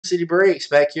City Breaks,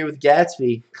 back here with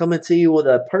Gatsby, coming to you with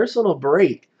a personal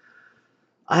break.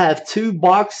 I have 2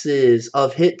 boxes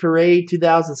of Hit Parade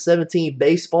 2017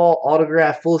 baseball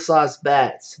autograph full-size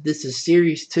bats. This is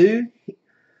Series 2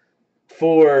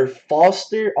 for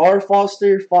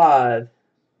rfosterr 5.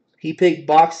 He picked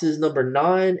boxes number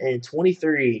 9 and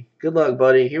 23. Good luck,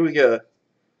 buddy. Here we go.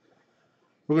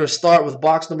 We're going to start with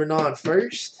box number 9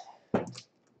 first.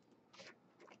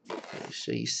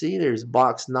 So you see there's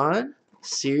box 9,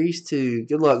 Series 2.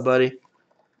 Good luck, buddy.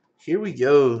 Here we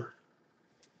go.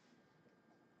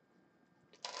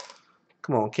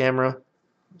 Come on, camera.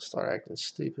 Start acting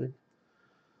stupid.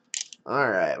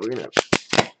 Alright, we're going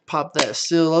to pop that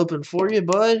seal open for you,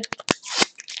 bud.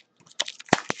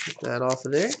 Get that off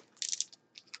of there.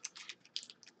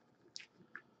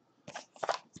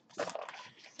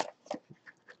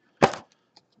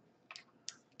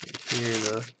 Here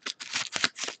the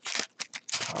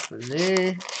pop in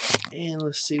there. And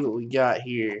let's see what we got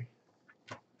here.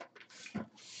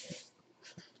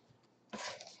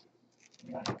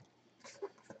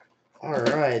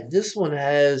 Alright, this one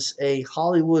has a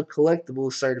Hollywood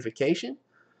Collectibles certification.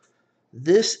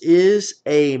 This is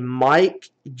a Mike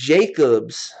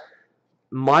Jacobs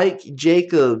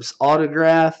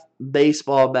autograph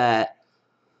baseball bat.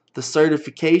 The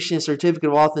certificate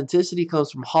of authenticity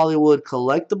comes from Hollywood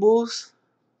Collectibles.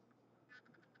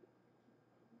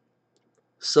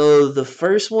 So the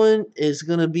first one is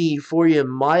going to be for you,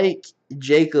 Mike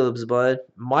Jacobs, bud.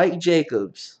 Mike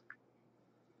Jacobs.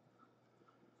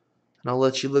 And I'll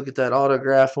let you look at that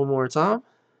autograph one more time.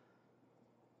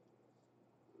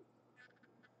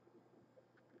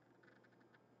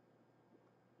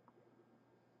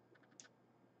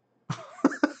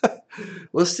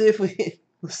 Let's see if we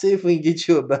can get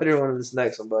you a better one in this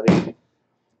next one, buddy.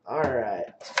 All right,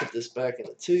 let's put this back in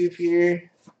the tube here.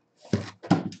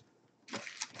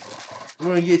 I'm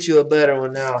gonna get you a better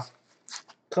one now.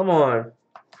 Come on.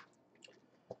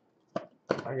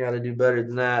 I gotta do better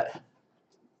than that.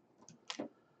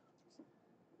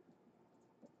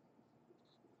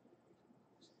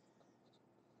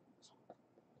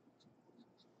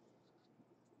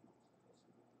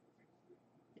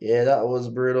 Yeah, that was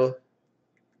brutal.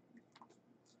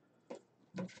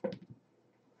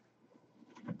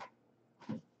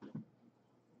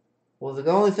 Well,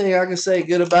 the only thing I can say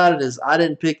good about it is I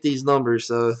didn't pick these numbers,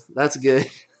 so that's good.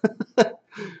 All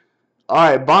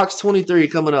right, box 23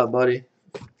 coming up, buddy.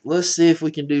 Let's see if we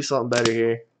can do something better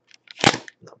here.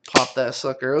 Pop that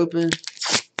sucker open.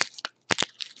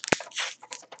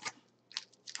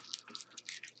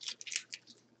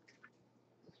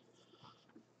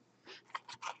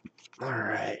 All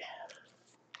right.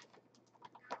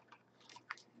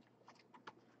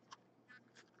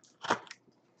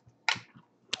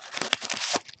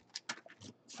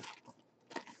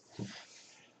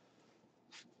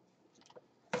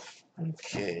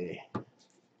 Okay.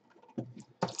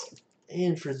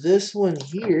 And for this one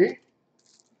here,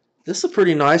 this is a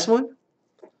pretty nice one.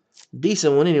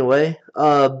 Decent one anyway.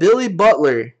 Billy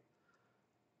Butler.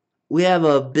 We have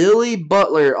a Billy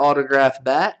Butler autograph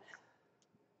bat.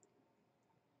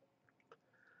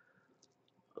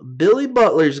 Billy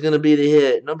Butler is going to be the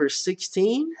hit. Number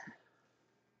 16.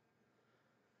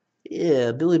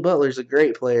 Yeah, Billy Butler's a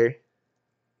great player.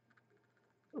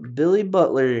 Billy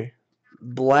Butler,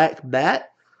 black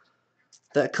bat.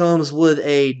 That comes with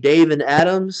a Dave and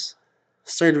Adams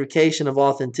certification of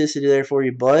authenticity there for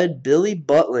you, bud. Billy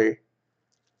Butler.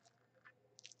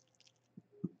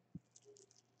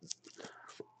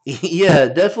 Yeah,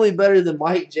 definitely better than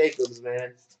Mike Jacobs,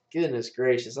 man. Goodness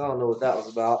gracious, I don't know what that was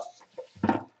about.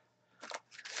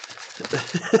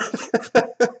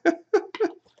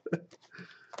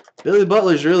 Billy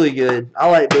Butler's really good. I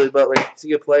like Billy Butler. He's a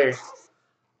good player.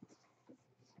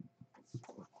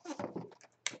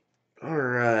 All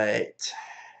right.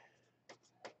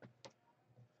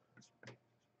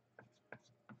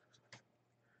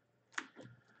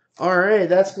 All right,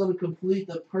 that's going to complete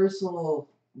the personal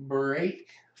break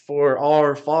for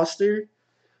our Foster.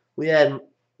 We had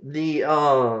the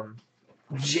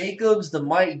Jacobs, the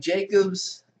Mike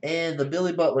Jacobs, and the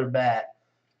Billy Butler bat.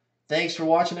 Thanks for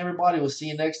watching, everybody. We'll see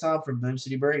you next time from Boom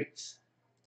City Breaks.